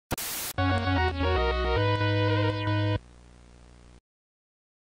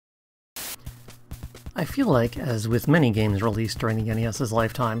I feel like, as with many games released during the NES's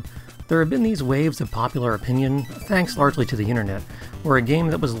lifetime, there have been these waves of popular opinion, thanks largely to the internet, where a game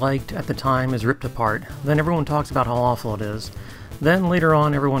that was liked at the time is ripped apart, then everyone talks about how awful it is, then later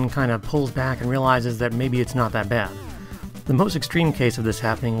on everyone kind of pulls back and realizes that maybe it's not that bad. The most extreme case of this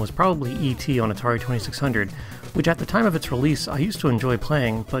happening was probably E.T. on Atari 2600, which at the time of its release I used to enjoy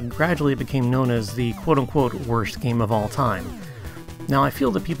playing, but gradually it became known as the quote-unquote worst game of all time. Now, I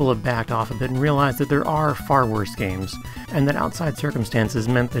feel that people have backed off a bit and realized that there are far worse games, and that outside circumstances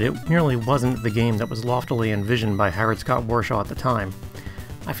meant that it merely wasn't the game that was loftily envisioned by Howard Scott Warshaw at the time.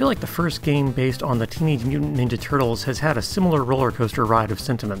 I feel like the first game based on the Teenage Mutant Ninja Turtles has had a similar roller coaster ride of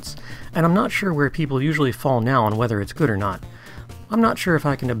sentiments, and I'm not sure where people usually fall now on whether it's good or not. I'm not sure if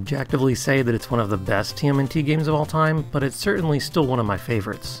I can objectively say that it's one of the best TMNT games of all time, but it's certainly still one of my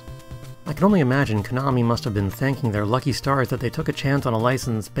favorites. I can only imagine Konami must have been thanking their lucky stars that they took a chance on a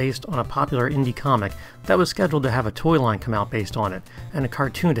license based on a popular indie comic that was scheduled to have a toy line come out based on it, and a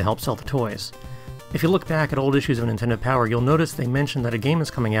cartoon to help sell the toys. If you look back at old issues of Nintendo Power, you'll notice they mention that a game is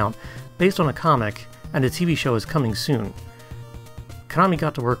coming out based on a comic, and a TV show is coming soon. Konami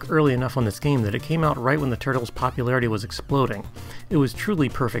got to work early enough on this game that it came out right when the Turtles' popularity was exploding. It was truly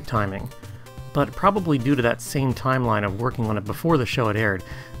perfect timing. But probably due to that same timeline of working on it before the show had aired,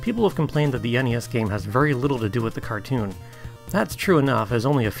 people have complained that the NES game has very little to do with the cartoon. That's true enough, as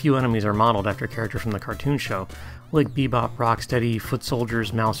only a few enemies are modeled after characters from the cartoon show, like Bebop, Rocksteady, Foot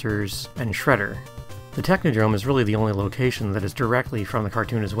Soldiers, Mousers, and Shredder. The Technodrome is really the only location that is directly from the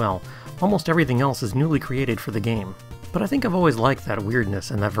cartoon as well. Almost everything else is newly created for the game. But I think I've always liked that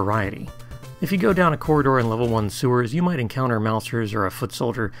weirdness and that variety. If you go down a corridor in level 1 sewers, you might encounter Mousers or a Foot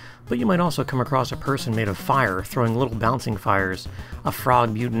Soldier, but you might also come across a person made of fire throwing little bouncing fires, a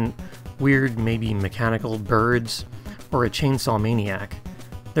frog mutant, weird, maybe mechanical birds, or a chainsaw maniac.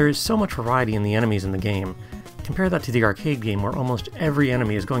 There is so much variety in the enemies in the game. Compare that to the arcade game where almost every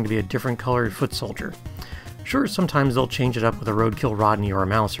enemy is going to be a different colored Foot Soldier. Sure, sometimes they'll change it up with a Roadkill Rodney or a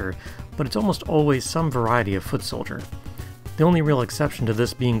Mouser, but it's almost always some variety of Foot Soldier. The only real exception to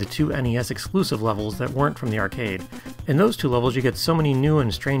this being the two NES exclusive levels that weren't from the arcade. In those two levels you get so many new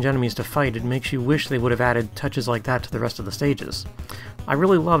and strange enemies to fight it makes you wish they would have added touches like that to the rest of the stages. I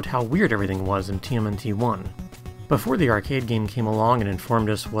really loved how weird everything was in TMNT 1. Before the arcade game came along and informed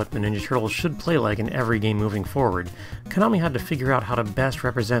us what the Ninja Turtles should play like in every game moving forward, Konami had to figure out how to best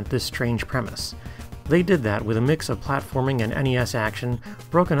represent this strange premise. They did that with a mix of platforming and NES action,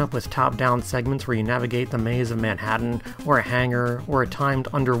 broken up with top-down segments where you navigate the maze of Manhattan, or a hangar, or a timed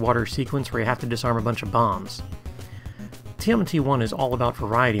underwater sequence where you have to disarm a bunch of bombs. TMNT 1 is all about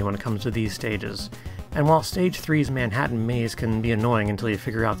variety when it comes to these stages, and while Stage 3's Manhattan maze can be annoying until you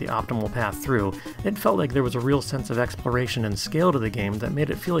figure out the optimal path through, it felt like there was a real sense of exploration and scale to the game that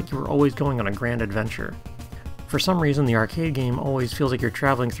made it feel like you were always going on a grand adventure. For some reason, the arcade game always feels like you're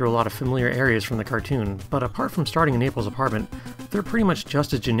traveling through a lot of familiar areas from the cartoon, but apart from starting in April's apartment, they're pretty much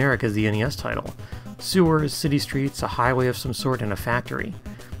just as generic as the NES title. Sewers, city streets, a highway of some sort, and a factory.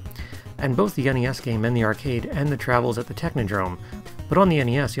 And both the NES game and the arcade end the travels at the Technodrome, but on the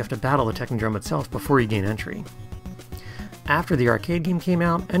NES you have to battle the Technodrome itself before you gain entry. After the arcade game came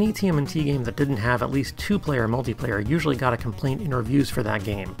out, any TMNT game that didn't have at least 2-player multiplayer usually got a complaint in reviews for that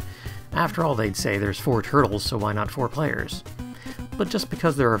game. After all, they'd say there's 4 turtles, so why not 4 players? But just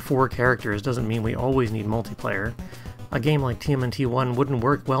because there are 4 characters doesn't mean we always need multiplayer. A game like TMNT 1 wouldn't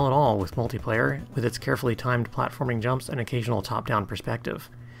work well at all with multiplayer, with its carefully timed platforming jumps and occasional top-down perspective.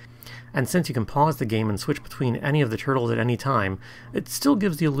 And since you can pause the game and switch between any of the turtles at any time, it still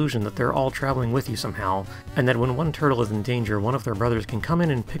gives the illusion that they're all traveling with you somehow, and that when one turtle is in danger, one of their brothers can come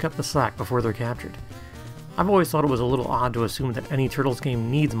in and pick up the slack before they're captured. I've always thought it was a little odd to assume that any Turtles game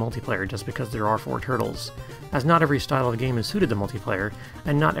needs multiplayer just because there are 4 turtles, as not every style of game is suited to multiplayer,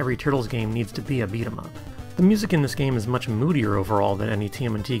 and not every Turtles game needs to be a beat-em-up. The music in this game is much moodier overall than any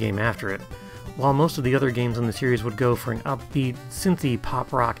TMNT game after it. While most of the other games in the series would go for an upbeat, synthy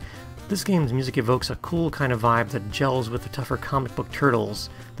pop rock, this game's music evokes a cool kind of vibe that gels with the tougher comic book Turtles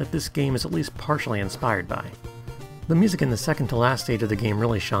that this game is at least partially inspired by. The music in the second to last stage of the game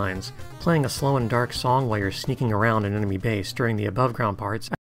really shines, playing a slow and dark song while you're sneaking around an enemy base during the above ground parts,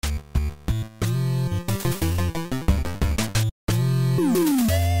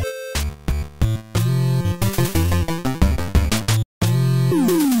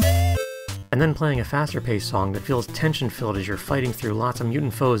 and then playing a faster paced song that feels tension filled as you're fighting through lots of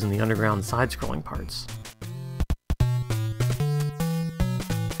mutant foes in the underground side scrolling parts.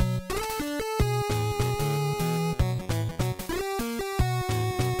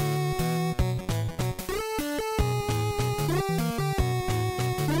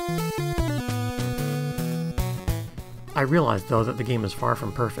 I realize, though, that the game is far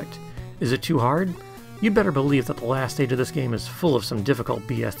from perfect. Is it too hard? You'd better believe that the last stage of this game is full of some difficult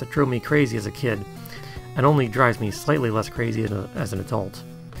BS that drove me crazy as a kid, and only drives me slightly less crazy as an adult.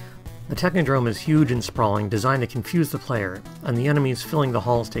 The Technodrome is huge and sprawling, designed to confuse the player, and the enemies filling the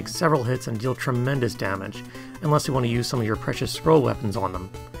halls take several hits and deal tremendous damage, unless you want to use some of your precious scroll weapons on them.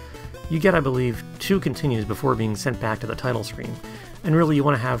 You get, I believe, 2 continues before being sent back to the title screen, and really you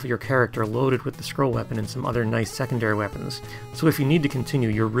want to have your character loaded with the scroll weapon and some other nice secondary weapons, so if you need to continue,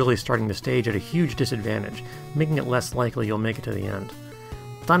 you're really starting the stage at a huge disadvantage, making it less likely you'll make it to the end.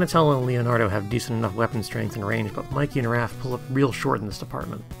 Donatello and Leonardo have decent enough weapon strength and range, but Mikey and Raph pull up real short in this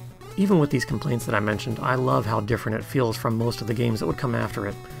department. Even with these complaints that I mentioned, I love how different it feels from most of the games that would come after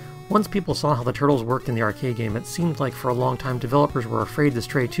it. Once people saw how the Turtles worked in the arcade game, it seemed like for a long time developers were afraid to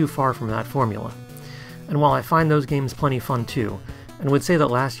stray too far from that formula. And while I find those games plenty fun too, and would say that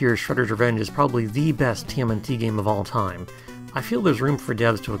last year's Shredder's Revenge is probably the best TMNT game of all time, I feel there's room for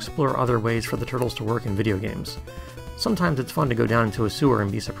devs to explore other ways for the Turtles to work in video games. Sometimes it's fun to go down into a sewer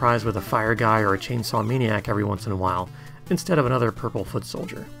and be surprised with a fire guy or a chainsaw maniac every once in a while, instead of another purple foot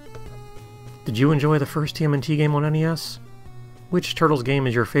soldier. Did you enjoy the first TMNT game on NES? Which Turtles game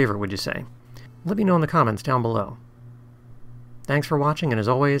is your favorite, would you say? Let me know in the comments down below. Thanks for watching, and as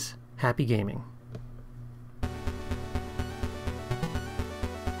always, happy gaming.